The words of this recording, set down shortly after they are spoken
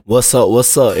What's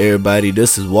up, everybody?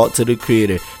 This is Walter the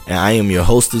Creator, and I am your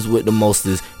hostess with the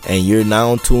mostest, and you're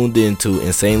now tuned into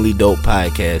Insanely Dope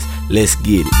Podcast. Let's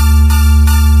get it.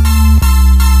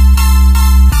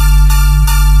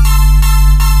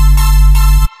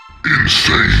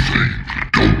 Insanely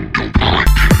Dope Podcast.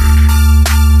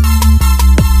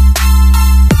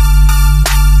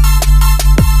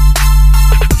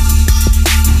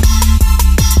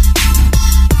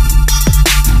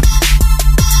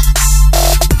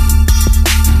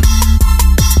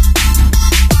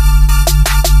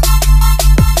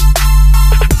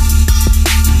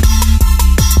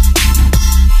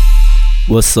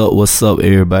 What's up,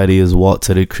 everybody? It's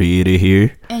Walter the Creator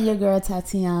here. And your girl,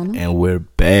 Tatiyana. And we're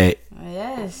back.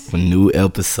 Yes. A new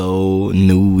episode,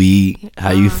 new week.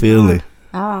 How you feeling?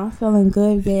 Oh, I'm feeling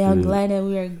good, babe. I'm glad that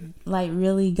we're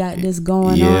really got this going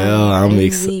on. Yeah, I'm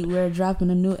excited. Week we're dropping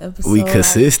a new episode. We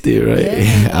consistent, right?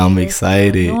 Yeah, I'm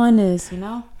excited. Doing this, you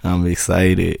know? I'm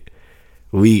excited.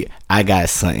 I got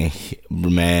something,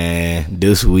 man.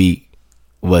 This week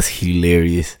was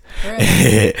hilarious.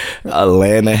 Really?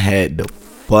 Atlanta had the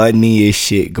funniest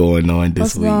shit going on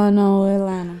this week. What's going on with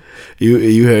Atlanta?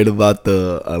 You heard about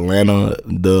the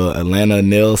Atlanta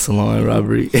nail salon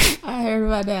robbery? I heard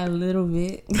about that a little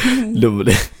bit.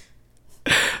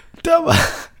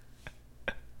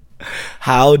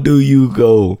 How do you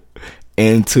go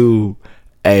into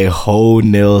a whole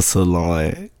nail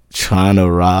salon trying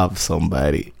to rob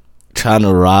somebody? Trying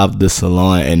to rob the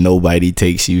salon and nobody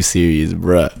takes you serious,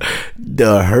 bruh.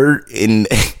 The hurt in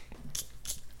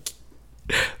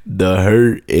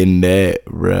that,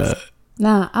 bruh.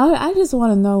 Nah, I just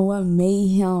want to know what made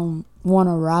him want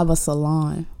to rob a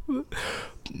salon.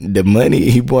 The money,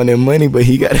 he wanted money, but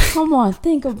he got. Come on,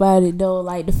 think about it though.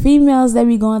 Like the females that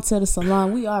be going to the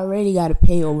salon, we already got to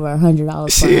pay over $100.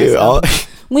 Shit,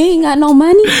 we ain't got no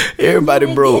money.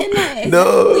 Everybody broke.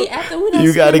 No,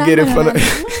 you gotta get in front of. We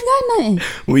ain't got nothing.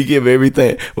 We give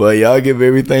everything. Well, y'all give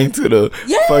everything to the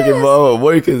fucking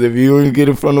workers. If you don't get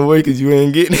in front of workers, you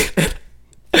ain't getting it.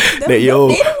 The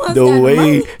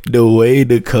way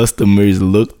the customers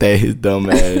looked at his dumb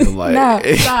ass, like no,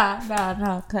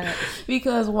 cut.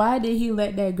 Because why did he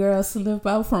let that girl slip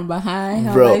out from behind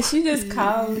him? Bro, like she just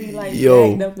calmly backed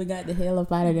up and got the hell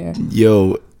up out of there.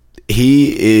 Yo,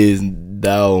 he is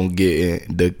down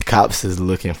getting. The cops is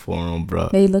looking for him, bro.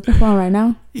 They looking for him right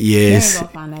now? Yes,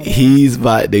 he's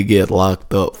about to get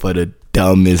locked up for the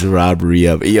dumbest robbery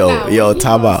ever. Yo,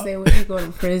 talk about. Say when you go to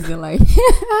prison, like.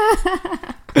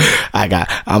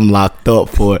 I'm locked up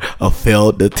for a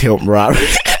failed attempt robbery.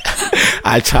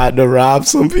 I tried to rob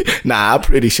some people. Nah, I'm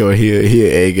pretty sure he'll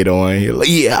egg it on. He'll like,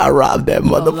 yeah, I robbed that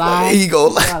motherfucker. He go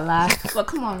lie. But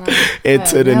come on, man.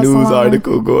 Into the news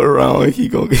article go around. He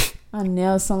gonna get a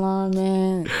nail salon,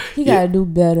 man. He gotta do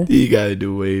better. He gotta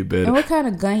do way better. And what kind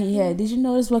of gun he had? Did you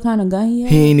notice what kind of gun he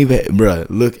had? He ain't even, bruh.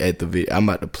 Look at the video. I'm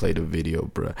about to play the video,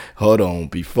 bruh. Hold on.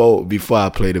 Before I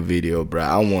play the video, bruh,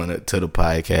 I want to the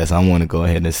podcast. I want to go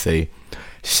ahead and say,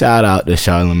 shout out to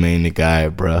Charlemagne the guy,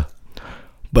 bruh.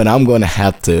 But I'm gonna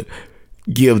have to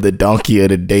give the donkey of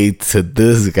the day to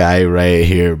this guy right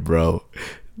here, bro.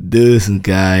 This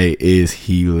guy is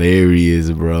hilarious,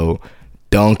 bro.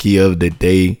 Donkey of the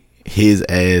day. His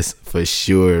ass for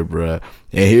sure, bruh.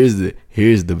 And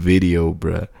here's the video,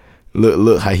 bruh.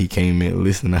 Look how he came in.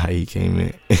 Listen to how he came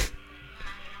in.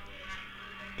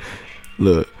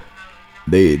 Look,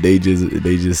 they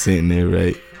just sitting there,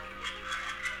 right?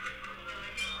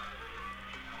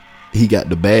 He got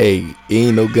the bag.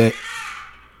 Ain't no gun.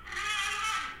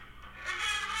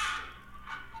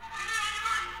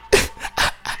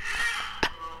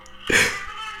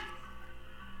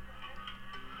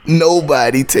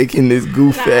 Nobody taking this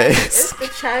goof ass. It's the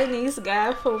Chinese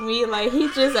guy for me. Like he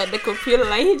just at the computer.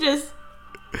 Like he just.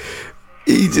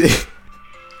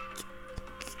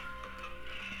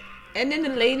 And then the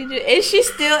lady and she's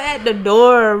still at the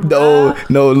door. Bro.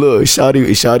 No. Look,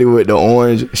 Shawty with the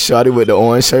orange shirt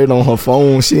on her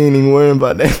phone. She ain't even worrying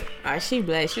about that. She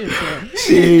black. She was good.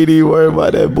 She ain't even worried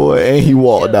about that boy. And he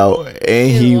walked out.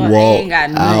 And he walked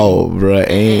out, bro.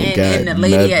 And the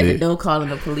lady nothing. At the door calling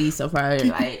the police. So probably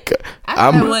like, I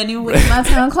wasn't even wasting my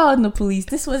time calling the police.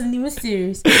 This wasn't even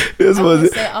serious. This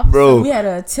wasn't, bro. We had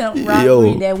an attempt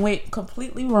robbery that went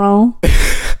completely wrong.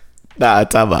 Nah,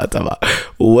 talk about.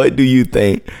 What do you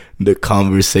think the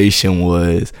conversation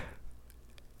was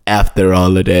after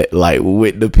all of that, like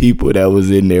with the people that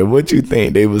was in there? What you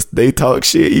think they talk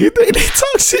shit? You think they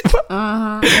talk shit?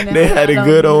 They had a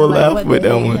good old laugh with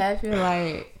that one. I feel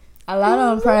like a lot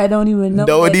of them probably don't even know.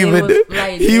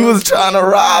 He was trying to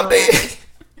rob it.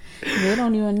 They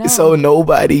don't even know. So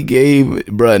nobody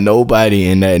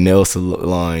in that nail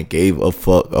salon gave a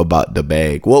fuck about the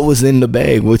bag. What was in the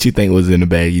bag? What you think was in the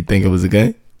bag? You think it was a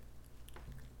gun?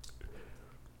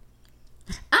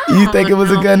 You think it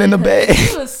was a gun in the bag? If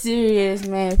he was serious,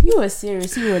 man. If he was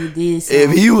serious, he would have did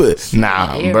something. If he was,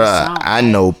 nah, bruh. I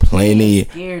know plenty.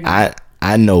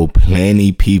 I know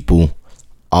plenty people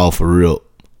off rip.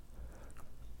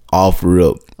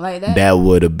 Like that? That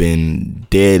would have been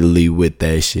deadly with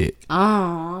that shit.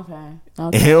 Oh,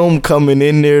 okay. Him coming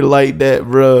in there like that,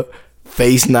 bruh.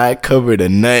 Face not covered or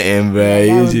nothing,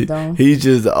 bruh. Yeah, he's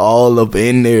just all up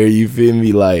in there. You feel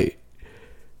me? Like,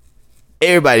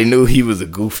 everybody knew he was a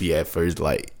goofy at first.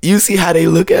 Like, you see how they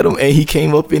look at him, and he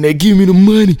came up in there, give me the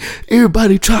money.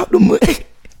 Everybody dropped the money.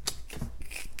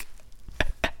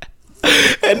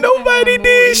 And nobody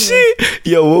did shit.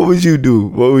 Yo, what would you do?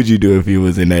 What would you do if he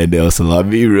was in that nail salon?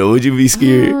 Be real. Would you be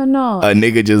scared? I don't know. A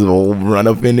nigga just run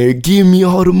up in there, give me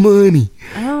all the money.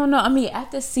 I don't know. I mean,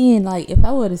 after seeing, like, if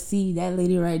I were to see that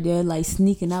lady right there, like,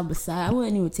 sneaking out beside, I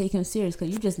wouldn't even take him serious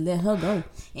because you just let her go.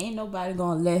 Ain't nobody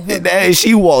gonna let her go.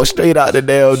 She walked straight out the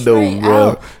damn door,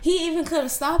 bro. He even couldn't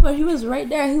stop her. He was right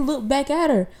there. He looked back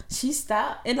at her. She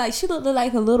stopped. And, like, she looked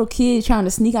like a little kid trying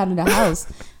to sneak out of the house.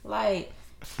 Like,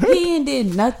 he ain't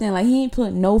did nothing. Like, he ain't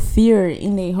put no fear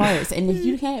in their hearts. And if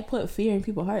you can't put fear in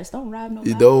people's hearts, don't rob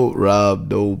nobody. Don't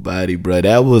rob nobody, bro.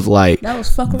 That was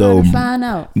fuck around and find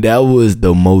out. That was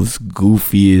the most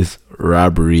goofiest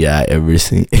robbery I ever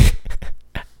seen.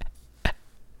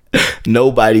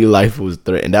 Nobody's life was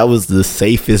threatened. That was the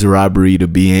safest robbery to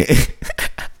be in.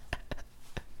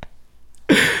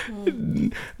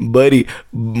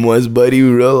 Once Buddy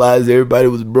realized everybody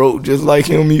was broke just like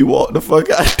him, he walked the fuck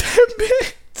out that bitch.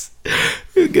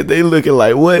 Cause they looking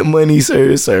like, what money,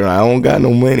 sir? I don't got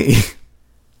no money.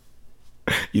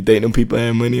 You think them people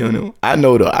had money on them? I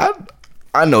know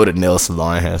the nail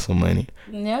salon has some money.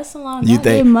 Nail salon got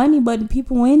their money, but the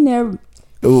people in there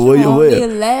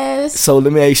So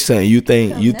let me ask you something. Do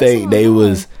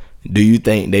you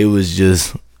think they was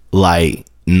just like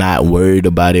not worried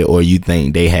about it, or you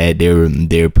think they had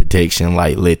their protection,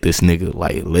 like let this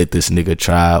nigga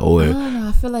try, or I don't know,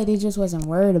 I feel like they just wasn't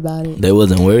worried about it. They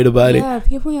wasn't worried about it? Yeah,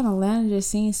 people in Atlanta just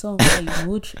seem so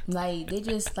like they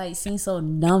just like seem so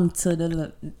numb to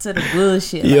the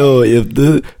bullshit.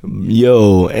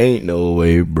 Ain't no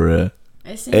way, bruh.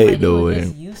 It seems like they were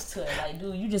just used to it. Like,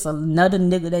 dude, you just another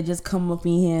nigga that just come up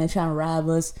in here and trying to rob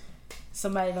us.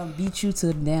 Somebody done beat you to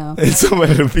the down.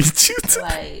 Somebody done beat you to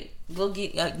like. Go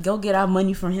get our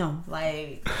money from him.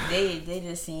 Like, they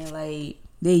just seem like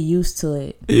they used to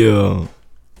it. Yeah.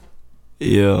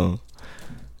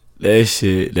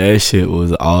 That shit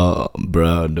was all,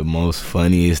 bro, the most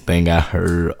funniest thing I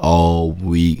heard all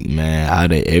week, man.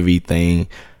 Out of everything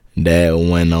that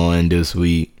went on this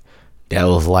week, that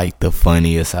was like the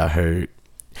funniest I heard.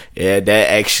 Yeah, that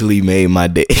actually made my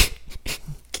day.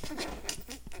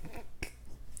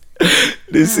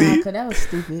 That was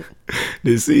stupid.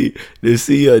 To see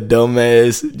a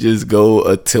dumbass just go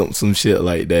attempt some shit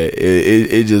like that,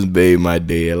 it just made my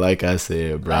day. Like I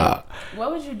said, bro. Like,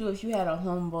 what would you do if you had a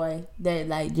homeboy that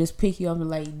like just pick you up and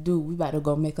like, dude, we about to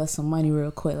go make us some money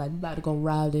real quick. Like, we about to go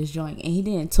rob this joint, and he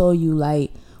didn't tell you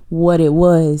like what it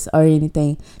was or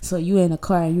anything. So you in a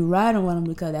car and you riding with him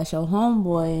because that's your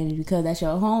homeboy, and because that's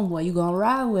your homeboy, you gonna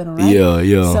ride with him, right?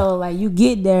 Yeah. So like you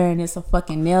get there and it's a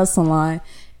fucking nail salon.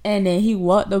 And then he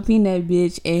walked up in that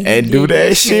bitch and do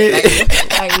that shit.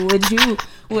 Like,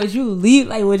 would you leave?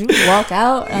 Like, would you walk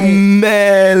out? Like,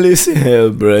 man, listen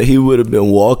here, bro. He would have been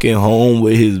walking home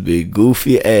with his big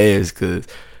goofy ass. Cause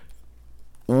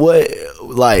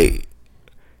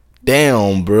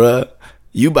damn, bro.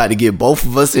 You about to get both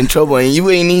of us in trouble, and you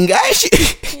ain't even got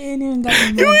shit. You ain't got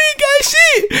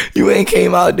shit. You ain't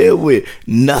came out there with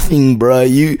nothing, bro.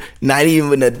 You not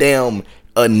even a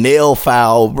nail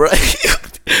file, bro.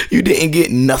 You didn't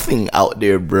get nothing out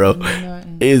there, bro.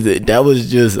 Is it? That was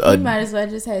just you might as well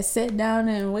just have sat down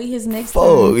and wait his next turn.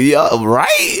 Oh, yeah,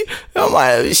 right? I'm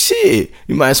like, shit.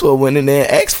 You might as well went in there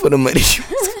and asked for the money.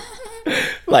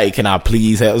 Like, can I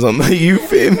please have some money? You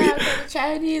feel me? The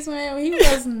Chinese man, he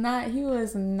was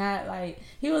not like,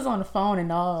 he was on the phone and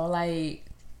all, like,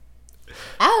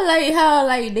 I like how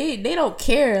like they don't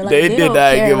care. Like, they did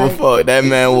not give a fuck. That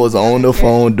man was on the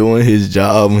phone doing his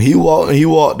job. He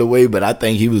walked away, but I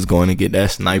think he was going to get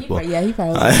that sniper. He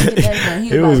probably was going to get that gun.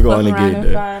 He was going to get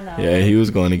that. Yeah, he was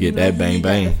going to get that bang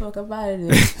bang. Get the fuck up out of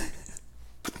there.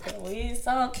 His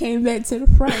song came back to the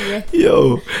front. Yeah.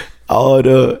 Yo,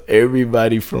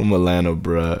 everybody from Atlanta,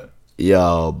 bruh.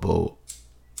 Y'all, bro.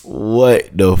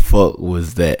 What the fuck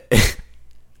was that?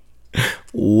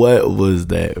 What was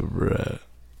that, bruh?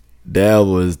 That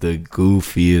was the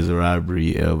goofiest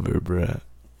robbery ever, bruh.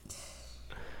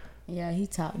 Yeah, he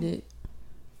topped it.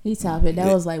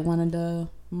 That was like one of the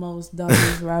most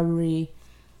dumbest robbery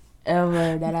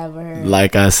ever that I ever heard.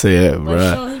 Like I said, But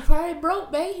bruh. sure, he probably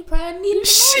broke, babe. He probably needed the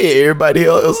Shit, everybody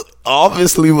else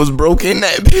obviously was broke in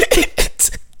that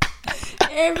bitch.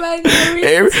 money. Everybody needed a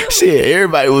reason too. Shit,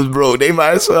 everybody was broke. They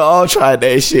might as well all try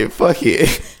that shit. Fuck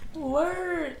it.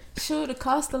 Word. Shoot, the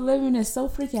cost of living is so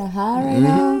freaking high right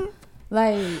now.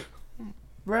 Like,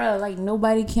 bruh, like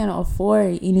nobody can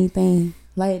afford anything.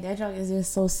 Like that joke is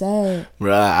just so sad.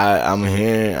 Bruh, I'm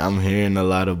hearing a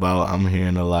lot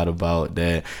about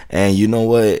that. And you know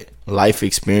what? Life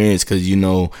experience, cause you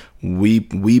know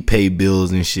we pay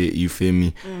bills and shit. You feel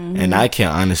me? And I can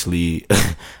honestly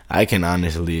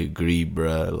agree,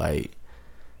 bruh. Like,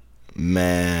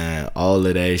 man, all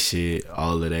of that shit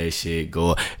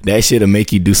go. That shit'll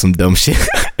make you do some dumb shit,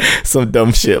 some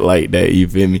dumb shit like that. You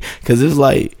feel me? Cause it's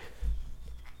like,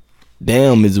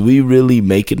 damn, is we really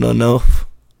making enough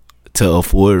to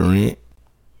afford rent?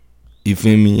 You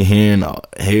feel me? Hearing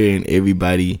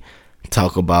everybody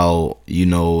talk about, you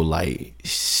know, like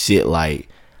shit like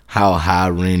how high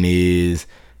rent is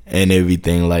and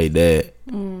everything like that.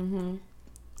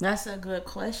 That's a good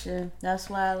question. That's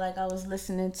why, like, I was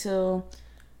listening to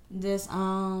this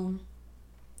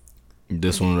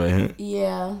This one right here.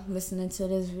 Yeah, listening to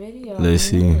this video. Let's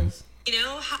see. You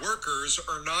know, workers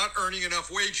are not earning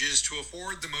enough wages to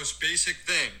afford the most basic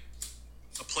thing,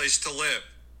 a place to live.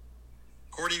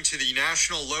 According to the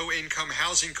National Low Income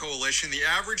Housing Coalition, the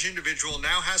average individual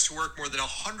now has to work more than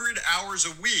 100 hours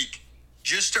a week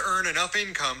just to earn enough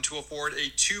income to afford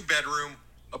a 2-bedroom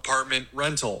apartment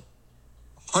rental.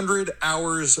 100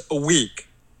 hours a week.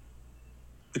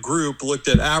 The group looked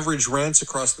at average rents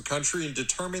across the country and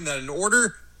determined that in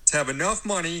order to have enough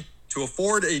money to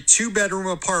afford a 2-bedroom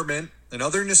apartment and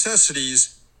other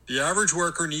necessities, the average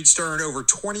worker needs to earn over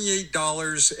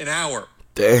 $28 an hour.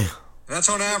 Damn. And that's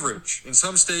on average. In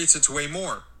some states, it's way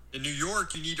more. In New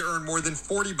York, you need to earn more than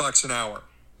 $40 an hour.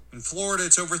 In Florida,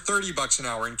 it's over $30 an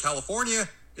hour. In California,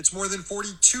 it's more than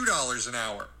 $42 an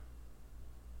hour.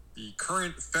 The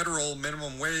current federal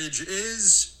minimum wage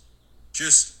is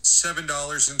just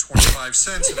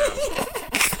 $7.25 an hour.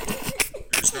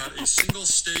 There's not a single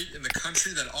state in the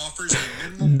country that offers a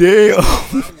minimum Damn. wage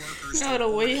to workers. No, the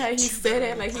way how he said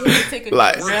it, like he had to take a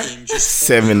Like working just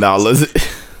 $7. And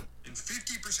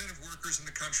 50% of workers in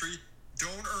the country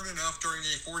don't earn enough during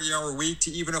a 40-hour week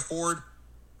to even afford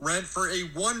rent for a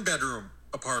 1-bedroom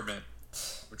apartment,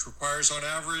 which requires on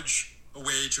average a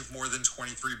wage of more than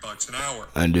 $23 an hour.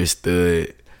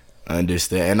 Understood. And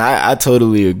I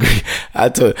totally agree.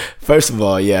 First of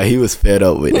all, yeah, he was fed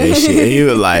up with that shit. He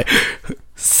was like,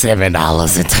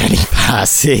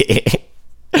 $7.25.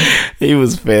 He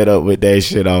was fed up with that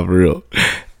shit off real.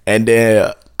 And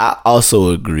then I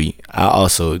also agree.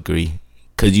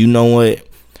 Cause you know what?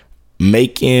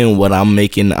 Making what I'm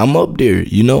making, I'm up there.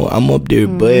 You know, I'm up there.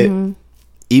 But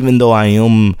even though I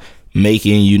am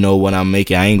making, you know, what I'm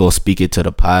making, I ain't gonna speak it to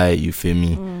the pie. You feel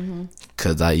me?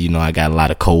 Cause I got a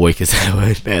lot of coworkers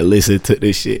that listen to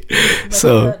this shit.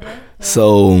 So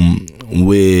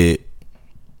with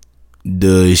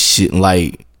the shit,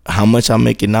 like how much I'm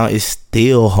making now, it's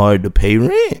still hard to pay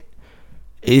rent.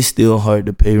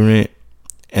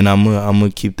 And I'm gonna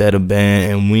keep that a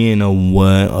band. And we in a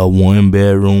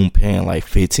 1-bedroom paying like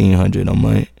 $1,500 a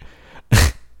month.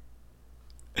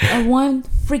 A 1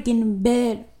 freaking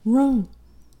bedroom,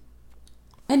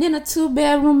 and then a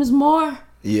 2-bedroom is more.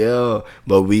 Yeah,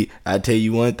 but I tell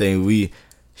you one thing, we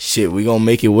gonna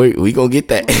make it work. We gonna get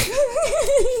that.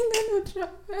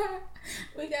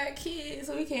 We got kids,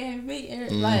 we can't be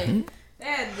like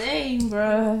that dang,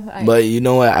 bro. Like, but you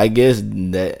know what? I guess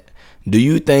that. Do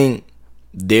you think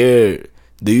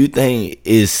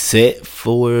it's set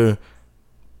for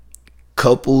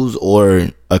couples or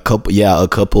a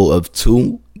couple of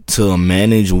two to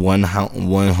manage one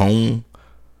home?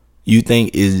 You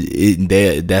think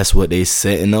that's what they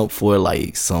setting up for,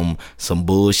 like some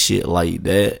bullshit like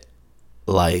that,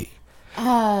 like,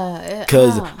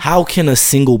 cause how can a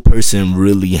single person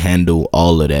really handle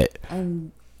all of that?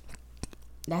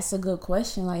 That's a good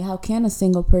question. Like, how can a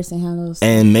single person handle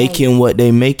and making what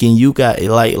they making? You got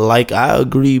like I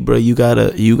agree, bro. You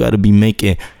gotta be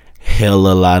making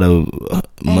hella lot of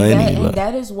money. And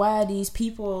that is why these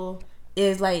people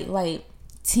is like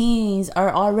teens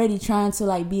are already trying to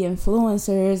like be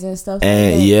influencers and stuff.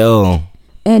 And like that. yo,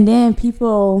 and then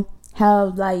people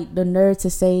have like the nerve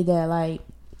to say that like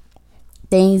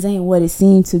things ain't what it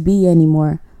seemed to be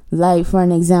anymore. Like, for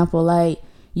an example, like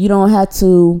you don't have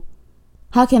to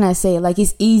how can I say it? Like,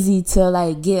 it's easy to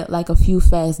like get like a few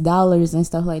fast dollars and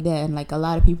stuff like that, and like a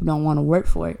lot of people don't want to work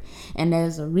for it, and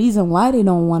there's a reason why they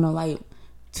don't want to like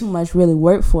too much really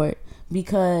work for it,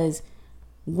 because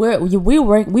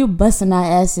we're busting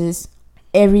our asses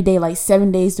every day, like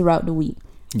 7 days throughout the week.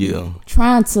 Yeah.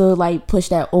 Trying to like push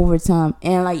that overtime,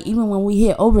 and like even when we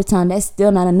hit overtime, that's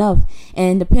still not enough.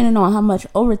 And depending on how much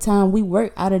overtime we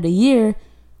work out of the year,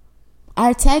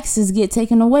 our taxes get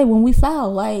taken away when we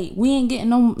file. Like, we ain't getting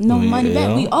no money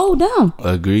back. We owe them.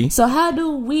 Agree. So how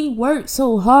do we work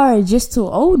so hard just to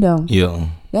owe them? Yeah.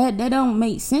 That don't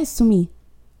make sense to me.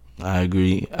 I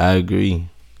agree.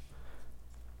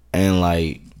 And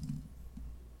like,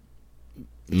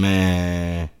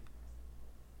 man,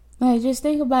 like, just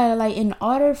think about it. Like, in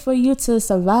order for you to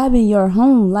survive in your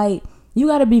home, like, you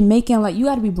gotta be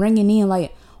bringing in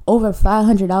like over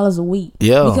 $500 a week.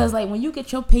 Yeah. Because like when you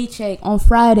get your paycheck on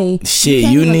Friday, shit,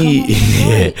 you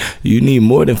need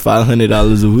more than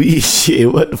 $500 a week.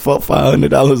 Shit, what the fuck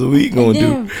 $500 a week gonna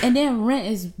do? And then rent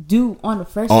is due on the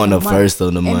first. First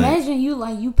of the month. Imagine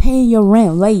you paying your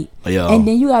rent late, and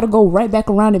then you gotta go right back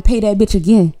around and pay that bitch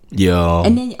again. Yeah.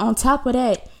 And then on top of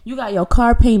that, you got your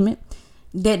car payment.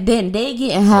 Then they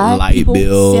getting high. Light people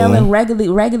bill. Selling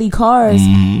regular cars,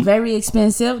 very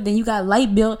expensive. Then you got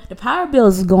light bill. The power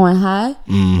bills is going high.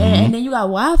 And then you got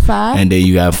Wi-Fi. And then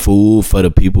you got food for the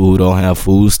people who don't have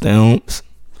food stamps.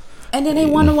 And then they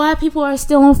wonder why people are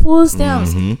still on food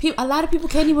stamps. A lot of people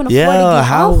can't even afford to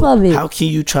get off of it. How can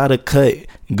you try to cut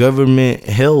government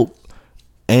help?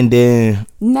 And then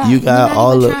you got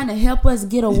all trying to help us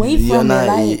get away from it.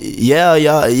 Like, you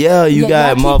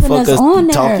got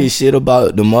motherfuckers talking shit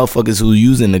about the motherfuckers who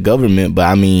using the government. But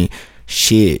I mean,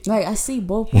 shit. Like, I see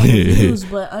both points of views,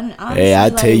 but honestly, hey, I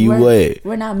tell you what,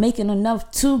 we're not making enough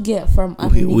to get from.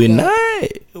 We're not.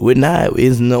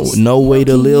 It's no way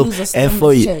to live. And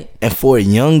for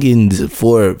youngins,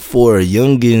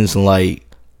 like,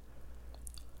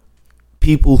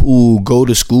 people who go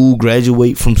to school,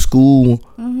 graduate from school,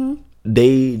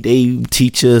 they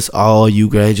teach us, oh, you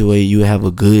graduate, you have a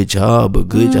good job,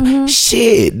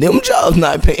 Shit, them jobs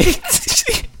not paying.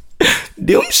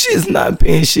 Them shit's not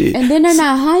paying shit. And then they're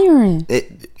not hiring.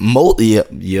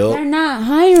 They're not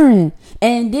hiring.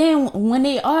 And then when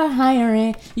they are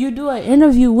hiring, you do an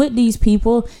interview with these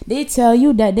people, they tell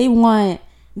you that they want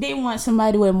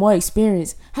somebody with more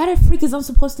experience. How the freak is I'm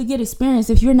supposed to get experience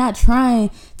if you're not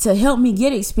trying to help me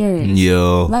get experience?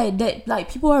 Yo, like that. Like,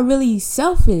 people are really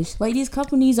selfish. Like, these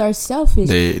companies are selfish.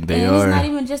 They are. It's not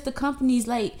even just the companies.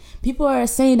 Like, people are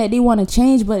saying that they want to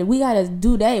change, but we gotta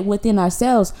do that within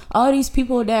ourselves. All these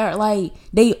people that are like,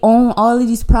 they own all of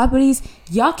these properties.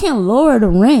 Y'all can lower the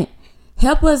rent.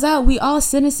 Help us out. We all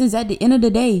citizens at the end of the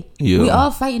day. Yeah. We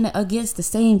all fighting against the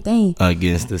same thing. I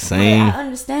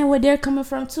understand where they're coming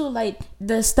from too. Like,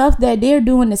 the stuff that they're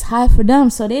doing is high for them,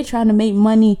 so they're trying to make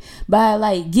money by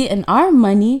like getting our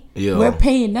money. Yeah. We're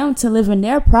paying them to live in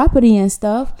their property and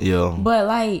stuff. Yeah. But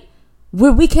like,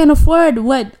 we can't afford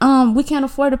we can't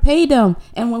afford to pay them,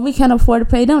 and when we can't afford to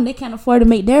pay them, they can't afford to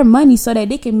make their money so that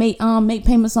they can make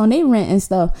payments on their rent and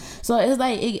stuff. So it's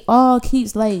like it all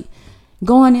keeps like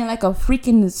going in like a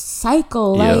freaking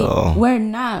cycle. Like, we're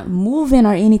not moving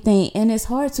or anything, and it's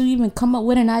hard to even come up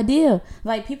with an idea.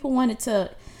 Like, people wanted to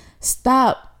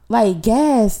stop like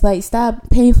gas, like stop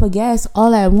paying for gas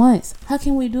all at once. How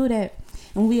can we do that?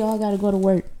 And we all gotta go to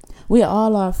work. We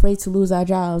all are afraid to lose our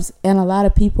jobs, and a lot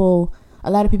of people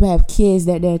have kids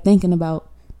that they're thinking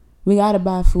about. We gotta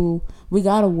buy food, we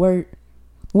gotta work.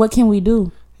 What can we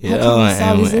do?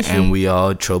 And we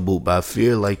all troubled by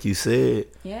fear, like you said.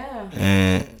 Yeah.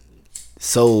 And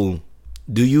so,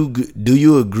 do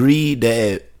you agree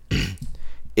that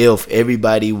if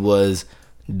everybody was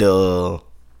to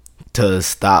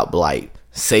stop, like,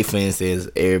 say for instance,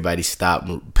 everybody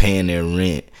stopped paying their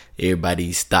rent,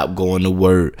 everybody stopped going to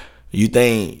work, you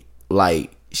think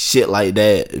like shit like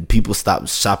that, people stop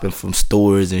shopping from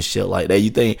stores and shit like that, you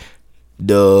think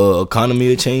the economy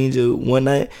will change one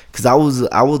night? Because I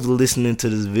was listening to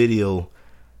this video,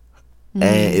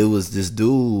 and it was this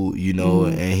dude,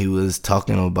 and he was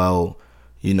talking about,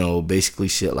 basically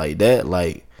shit like that.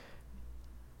 Like,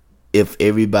 if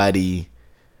everybody,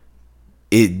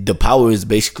 the power is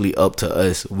basically up to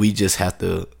us. We just have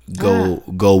to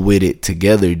go with it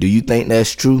together. Do you think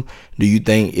that's true? Do you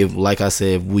think if, like I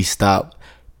said, if we stop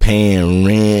paying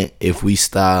rent, if we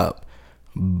stop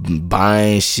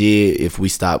buying shit, if we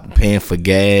stop paying for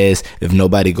gas, if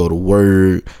nobody go to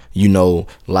work,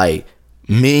 like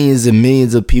millions and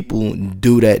millions of people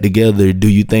do that together, do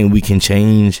you think we can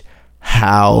change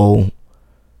how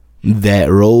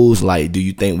that rolls? Like, do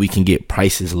you think we can get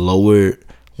prices lowered?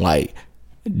 Like,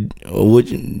 Would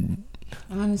you?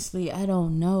 Honestly, I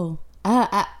don't know.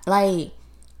 I like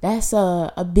that's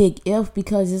a big if,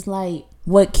 because it's like,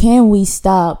 what can we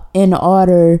stop in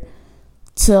order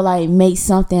to like make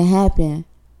something happen?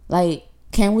 Like,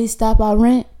 can we stop our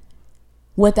rent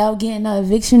without getting an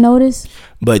eviction notice?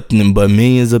 But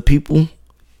millions of people,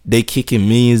 they kicking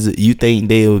millions. You think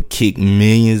they'll kick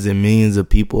millions and millions of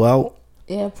people out?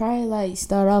 Yeah, probably like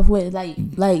start off with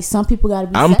like some people gotta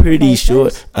be. I'm pretty sure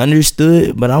first.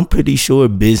 understood, but I'm pretty sure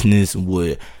business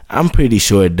would. I'm pretty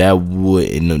sure that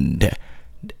wouldn't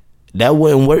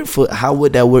work for. How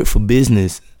would that work for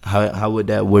business? How would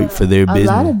that work for their business?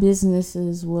 A lot of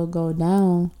businesses will go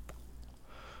down.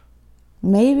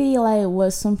 Maybe like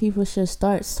what some people should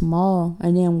start small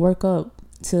and then work up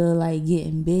to like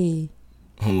getting big.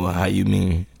 Well, how you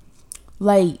mean?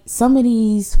 Like, some of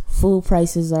these food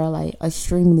prices are like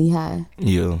extremely high.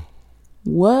 Yeah.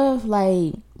 What if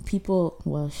like people?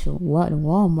 Well, sure. What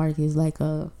Walmart is like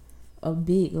a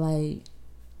big, like,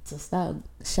 to stop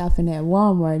shopping at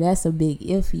Walmart. That's a big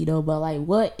iffy though. But like,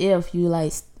 what if you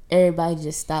like everybody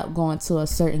just stopped going to a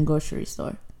certain grocery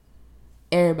store?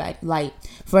 Everybody, like,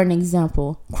 for an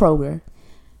example, Kroger.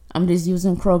 I'm just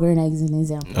using Kroger as an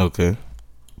example. Okay.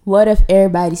 What if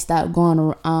everybody stopped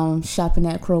going shopping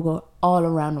at Kroger all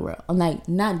around the world? Like,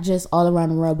 not just all around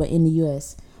the world, but in the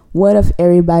U.S. What if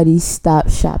everybody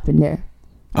stopped shopping there?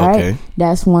 All right,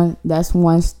 that's one store.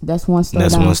 That's one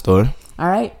store. All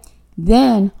right.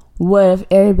 Then what if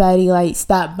everybody like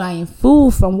stopped buying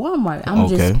food from Walmart? I'm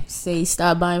just say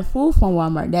stop buying food from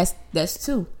Walmart. That's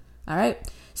two. All right.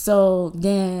 So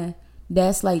then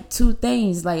that's like two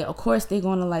things. Like, of course they're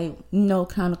gonna like,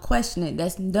 kind of question it.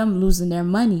 That's them losing their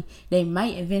money. They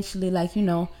might eventually like,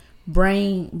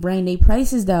 bring their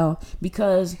prices down,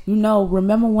 because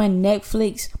remember when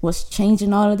Netflix was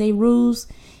changing all of their rules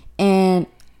and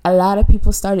a lot of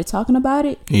people started talking about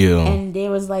it? Yeah. And they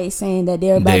was like saying that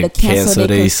they're about to cancel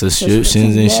their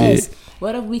subscriptions and shit.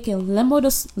 What if we can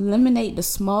eliminate the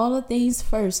smaller things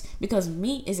first? Because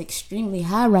meat is extremely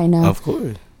high right now. Of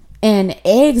course. And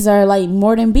eggs are like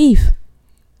more than beef.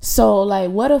 So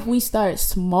like, what if we start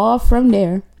small from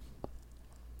there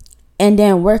and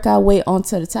then work our way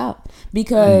onto the top?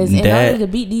 Because in order to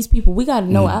beat these people, we gotta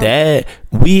know that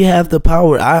we have the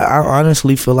power. I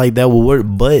honestly feel like that would work,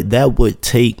 but that would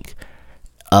take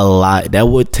a lot. That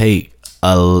would take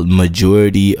a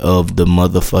majority of the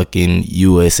motherfucking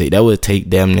USA. That would take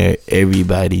damn near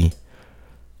everybody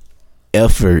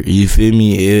effort. You feel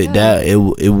me?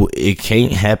 It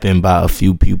can't happen by a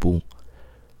few people.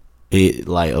 It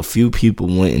like a few people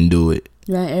wouldn't do it.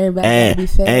 Right, everybody be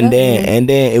fed and up, then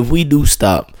if we do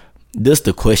stop, this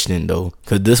the question though,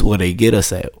 because this is where they get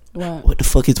us at. What the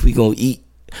fuck is we gonna eat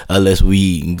unless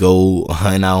we go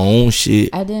hunt our own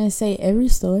shit? I didn't say every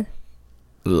store.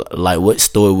 Like, what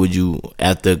store would you,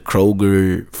 after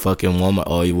Kroger, fucking Walmart,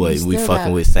 or what? We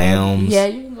fucking with Sam's? Yeah,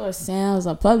 you can go to Sam's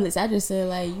or Publix. I just said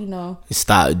like,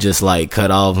 stop, just like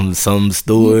cut off some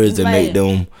stores and make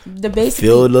them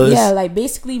fill us. Yeah, like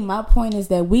basically my point is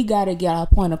that we gotta get our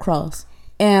point across.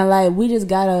 And like, we just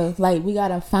gotta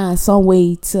find some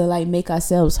way to like make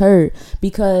ourselves heard,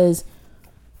 because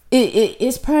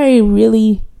it's probably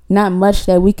really not much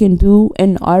that we can do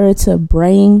in order to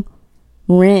bring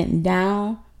rent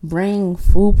down, bring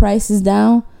food prices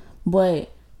down,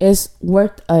 but it's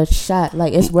worth a shot.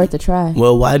 Like, it's worth a try.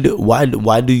 Well, why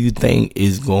do you think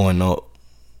it's going up?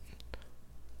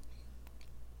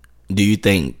 Do you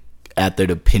think after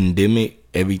the pandemic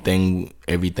everything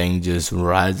just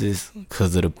rises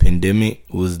because of the pandemic?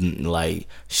 Was like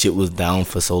shit was down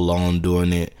for so long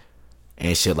doing it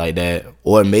and shit like that,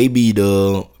 or maybe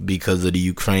because of the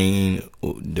Ukraine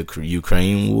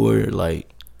war? Like,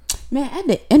 man, at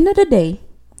the end of the day,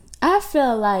 I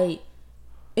feel like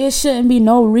it shouldn't be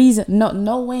no reason,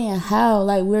 no way in how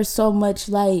like we're so much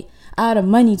like out of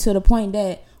money to the point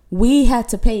that we had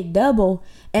to pay double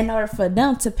in order for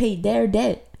them to pay their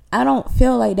debt. I don't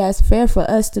feel like that's fair for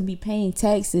us to be paying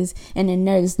taxes and then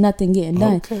there's nothing getting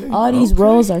done. All these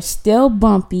roads are still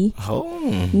bumpy.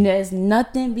 There's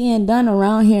nothing being done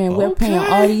around here, and we're paying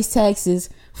all these taxes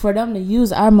for them to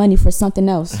use our money for something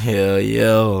else.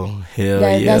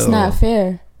 That's not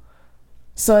fair.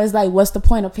 So it's like, what's the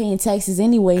point of paying taxes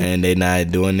anyway? And they're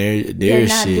not doing their They're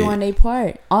not shit. doing their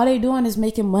part. All they doing is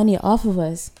making money off of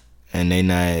us. And they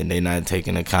not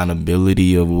taking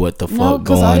accountability of what the fuck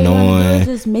going on.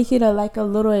 Just make it a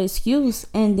little excuse,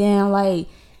 and then like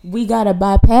we gotta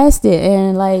bypass it.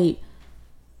 And like,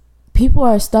 people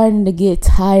are starting to get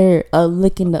tired of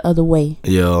looking the other way.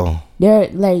 Yeah, they're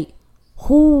like,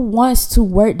 who wants to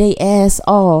work their ass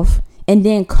off and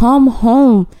then come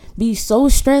home be so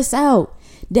stressed out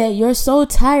that you're so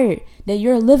tired that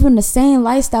you're living the same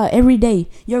lifestyle every day.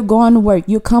 You're going to work,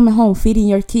 you're coming home, feeding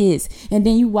your kids, and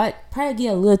then you probably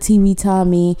get a little TV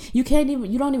time in. You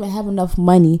don't even have enough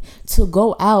money to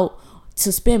go out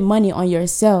to spend money on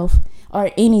yourself or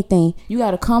anything. You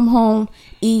gotta come home,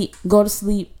 eat, go to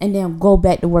sleep, and then go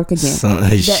back to work again.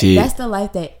 That's the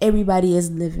life that everybody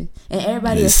is living, and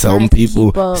everybody is some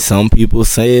people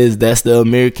says that's the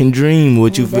American dream.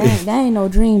 What you feel? That ain't no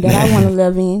dream that I want to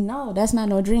live in. No, that's not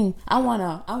no dream. I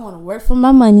wanna work for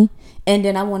my money, and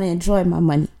then I wanna enjoy my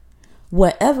money.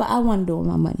 Whatever I wanna do with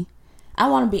my money, I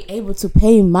wanna be able to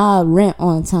pay my rent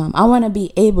on time. I wanna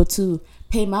be able to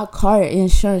pay my car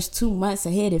insurance 2 months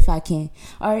ahead if I can,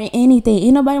 or anything.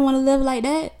 Ain't nobody want to live like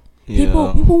that.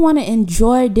 Yeah. People want to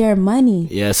enjoy their money.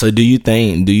 Yeah. So do you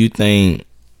think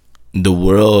the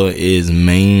world is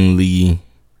mainly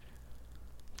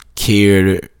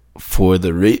cared for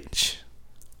the rich?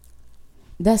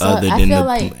 That's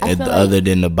other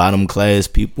than the bottom class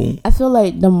people. I feel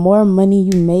like the more money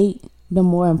you make, the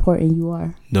more important you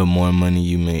are. The more money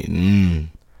you make.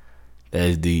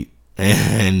 That's deep.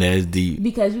 And that's deep.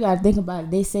 Because you gotta think about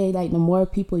it. They say like the more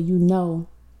people you know,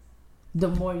 the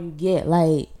more you get.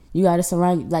 Like you gotta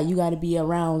you gotta be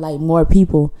around like more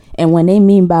people. And when they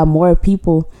mean by more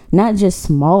people, not just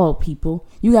small people,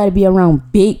 you gotta be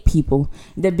around big people.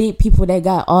 The big people that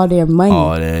got all their money.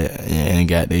 All that, and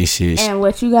got their shit. And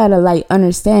what you gotta like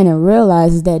understand and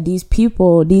realize is that these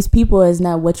people is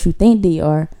not what you think they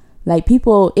are. Like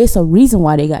people, it's a reason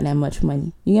why they got that much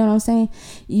money. You know what I'm saying?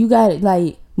 You got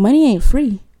like. Money ain't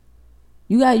free.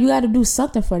 You got to do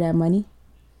something for that money.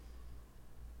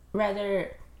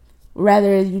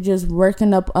 Rather you just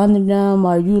working up under them,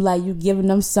 or you giving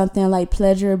them something like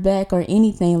pleasure back or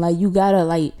anything. Like you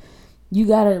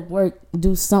gotta work,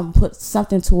 do something, put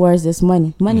something towards this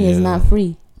money. Money is not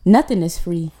free. Nothing is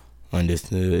free.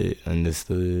 Understood.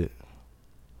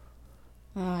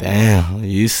 Damn,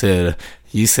 you said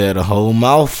a whole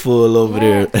mouthful over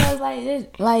there. Cause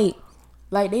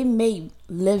like they make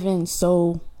living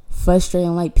so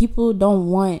frustrating. Like people don't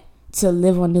want to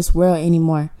live on this world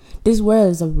anymore. This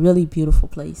world is a really beautiful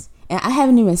place, and I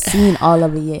haven't even seen all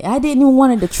of it yet. I didn't even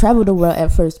want to travel the world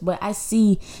at first, but I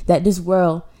see that this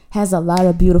world has a lot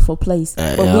of beautiful place,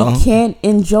 but we can't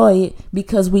enjoy it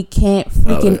because we can't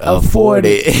freaking afford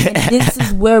it. And this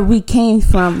is where we came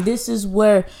from. This is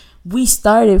where we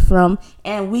started from,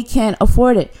 and we can't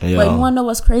afford it. But you want to know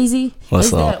what's crazy?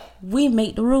 That we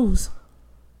make the rules.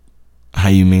 How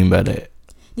you mean by that?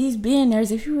 These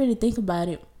billionaires, if you really think about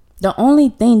it, the only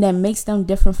thing that makes them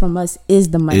different from us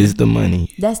is the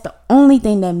money. That's the only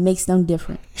thing that makes them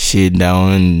different. Shit,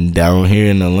 down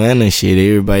here in Atlanta, shit,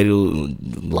 everybody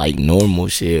like normal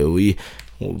shit. We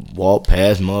walk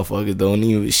past motherfuckers, don't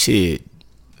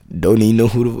even know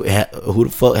who the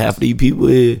fuck half of these people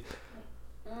is.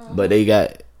 But they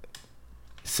got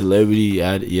celebrity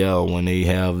when they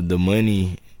have the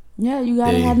money. Yeah, you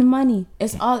gotta have the money.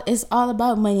 It's all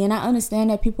about money, and I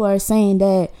understand that people are saying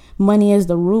that money is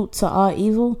the root to all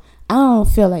evil. I don't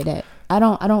feel like that. I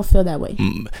don't feel that way.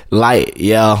 Like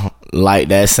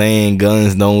that saying,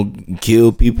 guns don't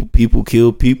kill people, people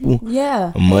kill people.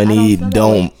 Yeah, money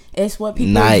don't. It's what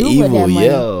people not do evil, with that money.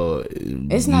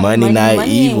 Yeah. It's not money. Not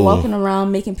money evil. Ain't walking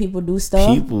around making people do stuff.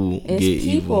 People get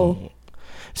evil.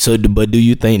 So, but do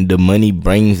you think the money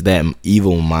brings that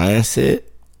evil mindset?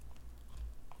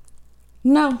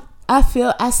 No, I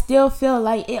still feel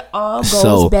like it all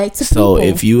goes back to people. So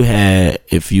if you had,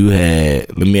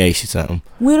 let me ask you something.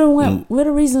 What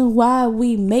the reason why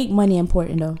we make money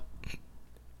important though?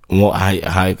 Well,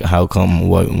 how come?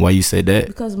 Why you say that?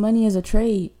 Because money is a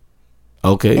trade.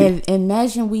 Okay. And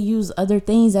imagine we use other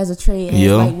things as a trade,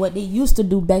 as like what they used to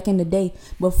do back in the day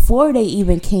before they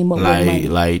even came up with money.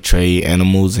 Like trade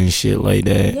animals and shit like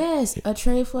that. Yes, a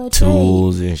trade for a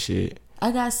tools trade. And shit.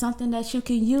 I got something that you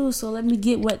can use, so let me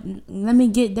get what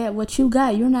you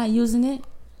got. You're not using it,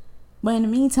 but in the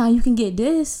meantime, you can get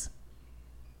this.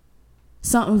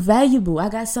 Something valuable. I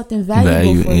got something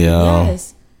valuable for you.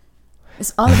 Yes.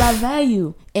 It's all about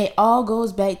value. It all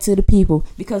goes back to the people,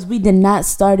 because we did not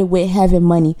start it with having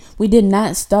money. We did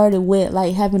not start it with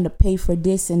like having to pay for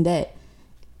this and that.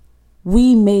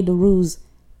 We made the rules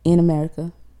in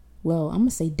America. Well, I'm gonna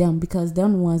say them because they're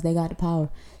the ones that got the power.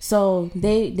 So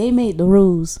they made the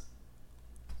rules.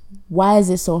 Why is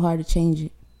it so hard to change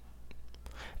it?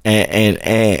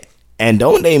 And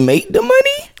don't they make the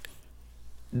money?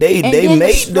 They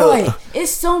make the. It's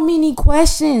so many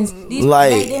questions.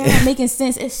 They're not making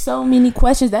sense. It's so many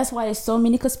questions. That's why there's so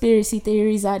many conspiracy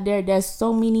theories out there. There's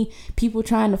so many people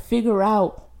trying to figure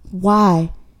out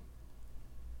why.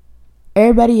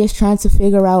 Everybody is trying to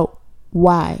figure out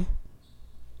why.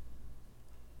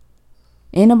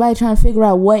 Ain't nobody trying to figure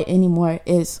out what anymore.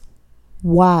 It's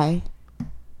why.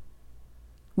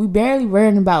 We barely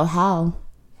worrying about how.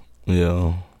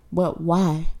 Yeah. But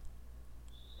why?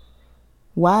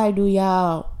 Why do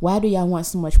y'all want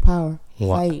so much power?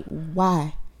 Why? Like,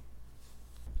 why?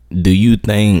 Do you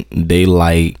think they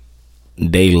like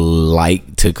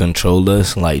to control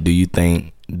us? Like, do you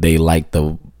think they like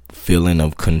the feeling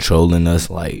of controlling us?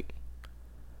 Like,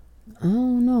 I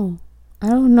don't know. I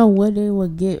don't know what they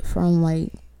would get from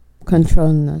like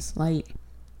controlling us, like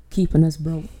keeping us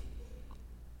broke.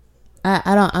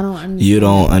 I don't understand. You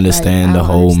don't understand the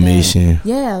whole mission.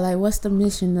 Yeah, like what's the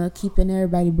mission of keeping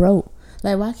everybody broke?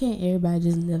 Like, why can't everybody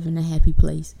just live in a happy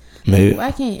place? Maybe,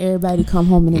 why can't everybody come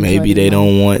home and enjoy maybe they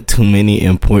don't want too many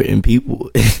important people.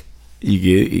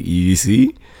 You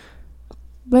see?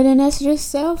 But then that's just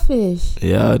selfish.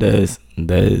 Yeah, that's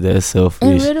selfish.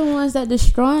 And we're the ones that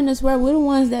destroying us. We're the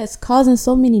ones that's causing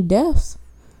so many deaths.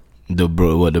 The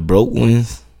broke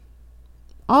ones?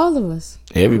 All of us.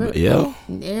 Everybody, yeah.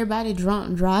 Everybody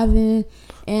drunk driving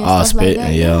and stuff like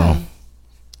that. Yeah.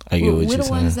 I get what you're saying. We're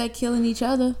the ones that killing each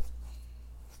other.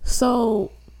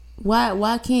 So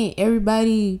why can't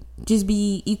everybody just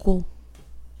be equal?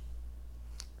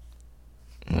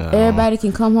 Everybody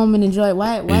can come home and enjoy it.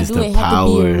 Why do it have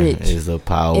to be rich? It's the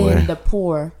power and the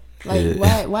poor? Like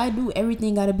why do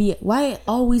everything gotta be? Why it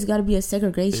always gotta be a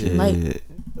segregation? Like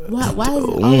why is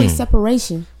it always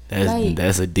separation?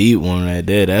 That's a deep one right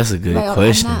there. That's a good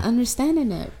question. I'm not understanding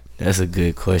that. That's a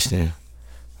good question.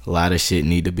 A lot of shit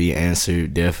need to be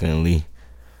answered, definitely.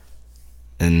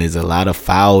 And there's a lot of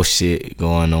foul shit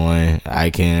going on. I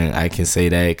can say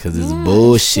that because it's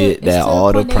bullshit that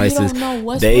all the prices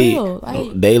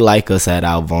they like us at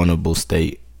our vulnerable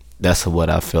state. That's what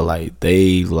I feel like.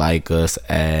 They like us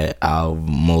at our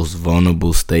most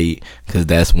vulnerable state because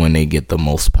that's when they get the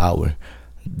most power.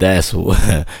 That's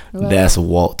what. That's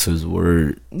Walter's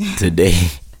word today.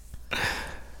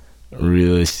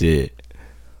 Real shit.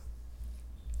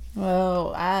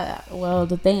 Well,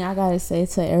 the thing I gotta say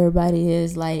to everybody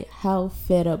is like, how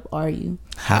fed up are you?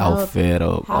 How fed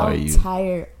up are you? How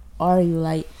tired are you?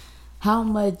 Like, how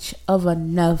much of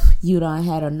enough you done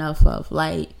had enough of?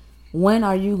 Like, when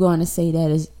are you going to say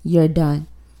that you're done?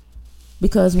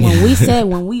 Because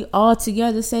when we all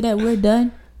together say that we're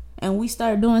done, and we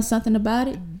start doing something about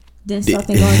it, then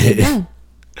something gonna get done.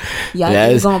 Y'all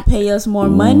either gonna pay us more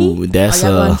money, or y'all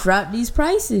gonna drop these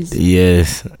prices.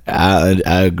 Yes, I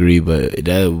agree, but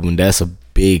that's a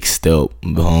big step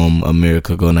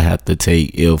America gonna have to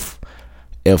take if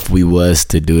we was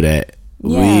to do that.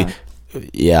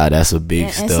 Yeah. That's a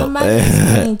big step. And somebody's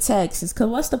paying taxes. Cause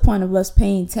what's the point of us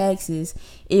paying taxes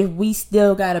if we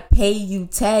still gotta pay you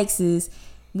taxes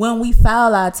when we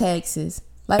file our taxes?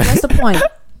 Like, what's the point?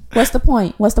 What's the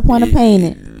point? What's the point of paying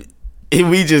it?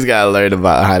 We just gotta learn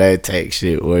about how that tax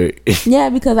shit work. Yeah,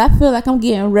 because I feel like I'm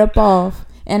getting ripped off,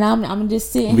 and I'm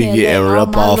just sitting here getting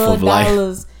ripped off of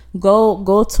dollars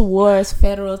go towards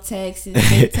federal taxes,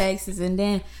 state taxes, and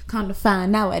then come to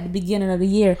find out at the beginning of the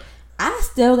year, I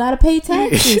still gotta pay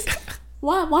taxes.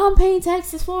 Why I'm paying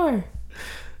taxes for?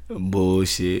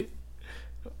 Bullshit.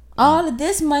 All of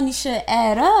this money should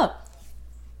add up.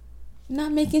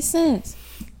 Not making sense.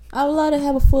 I would love to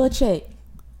have a full check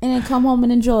and then come home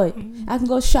and enjoy it. I can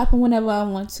go shopping whenever I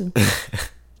want to.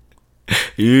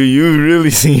 You really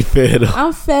seem fed up.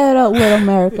 I'm fed up with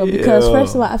America because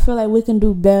first of all, I feel like we can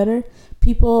do better.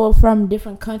 People from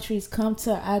different countries come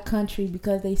to our country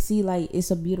because they see like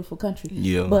it's a beautiful country.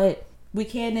 Yeah. But we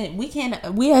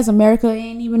as America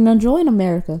ain't even enjoying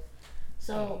America.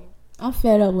 So I'm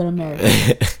fed up with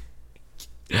America.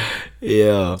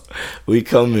 Yeah, we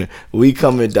coming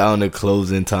down to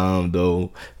closing time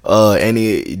though.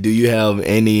 Do you have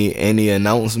any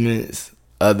announcements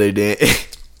other than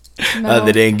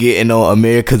other than getting on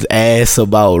America's ass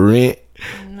about rent?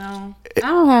 No, I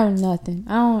don't have nothing.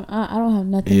 I don't have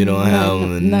nothing. You don't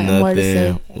have nothing more to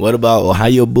say. What about how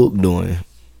your book doing?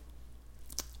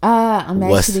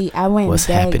 What's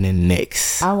happening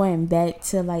next? I went back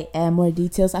to like add more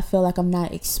details. I feel like I'm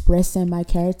not expressing my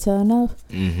character enough.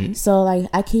 Mm-hmm. So like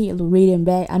I keep reading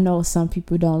back. I know some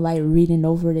people don't like reading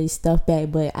over their stuff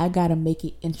back, but I gotta make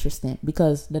it interesting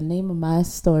because the name of my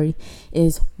story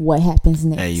is What Happens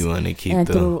Next. And you want to keep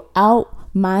throughout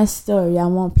my story, I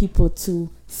want people to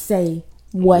say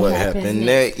what happened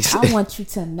next. I want you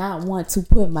to not want to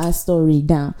put my story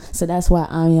down. So that's why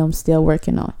I am still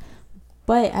working on.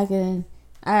 But I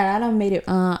done made it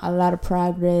a lot of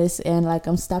progress, and like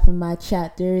I'm stopping my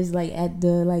chapters like at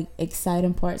the like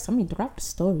exciting parts. I mean, throughout the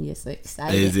story, it's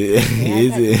exciting. Is it? Yeah,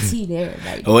 Is it? The tea there.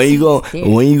 Like,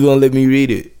 when you gonna let me read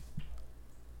it?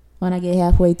 When I get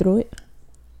halfway through it.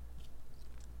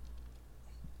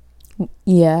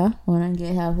 Yeah, when I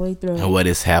get halfway through. And what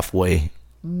is halfway?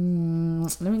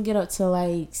 Let me get up to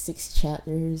like 6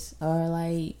 chapters or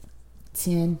like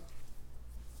 10.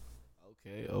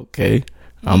 Okay.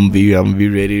 I'm gonna be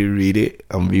ready to read it.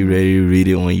 I'm gonna be ready to read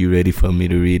it when you're ready for me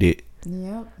to read it.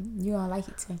 Yep, you gonna like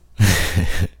it too.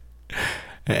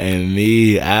 And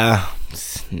me,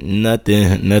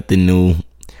 nothing new.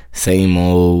 Same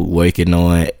old, working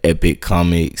on Epic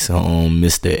Comics,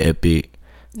 Mr. Epic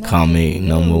Comic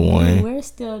 #1. We're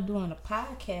still doing a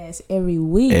podcast every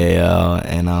week. Yeah,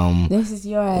 and this is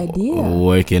your idea.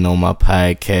 Working on my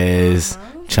podcast,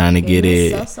 trying to get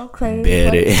it so crazy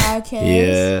better.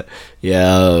 Podcast.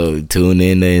 yeah. Tune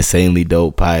in to Insanely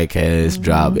Dope Podcast.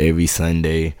 Drop every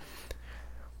Sunday.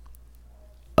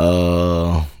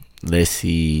 Let's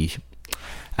see.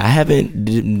 I haven't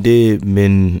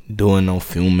been doing no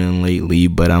filming lately,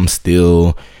 but I'm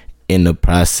still in the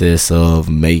process of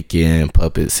making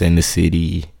Puppets in the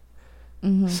City.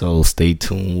 So stay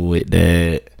tuned with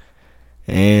that.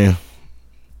 And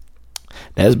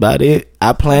that's about it.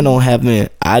 I plan on having,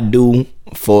 I do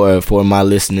for my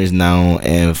listeners now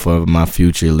and for my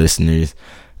future listeners,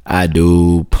 I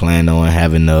do plan on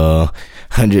having a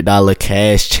 $100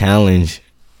 cash challenge.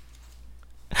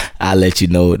 I'll let you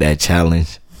know that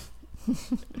challenge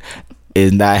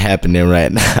is not happening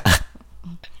right now.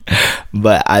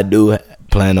 But I do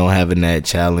plan on having that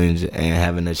challenge and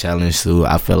having a challenge too.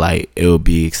 I feel like it will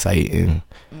be exciting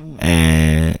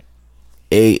and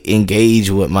engage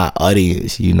with my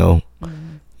audience, you know.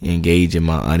 Engage in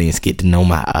my audience, get to know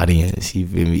my audience, you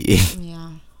feel me?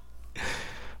 Yeah.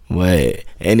 But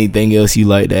anything else you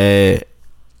like to add?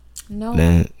 No.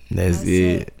 Then that's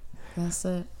it. That's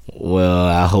it. Well,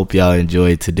 I hope y'all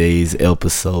enjoyed today's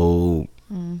episode.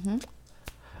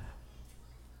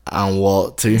 I'm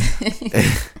Walter.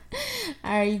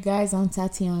 Alright, you guys, I'm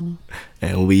Tatiana.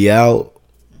 And we out.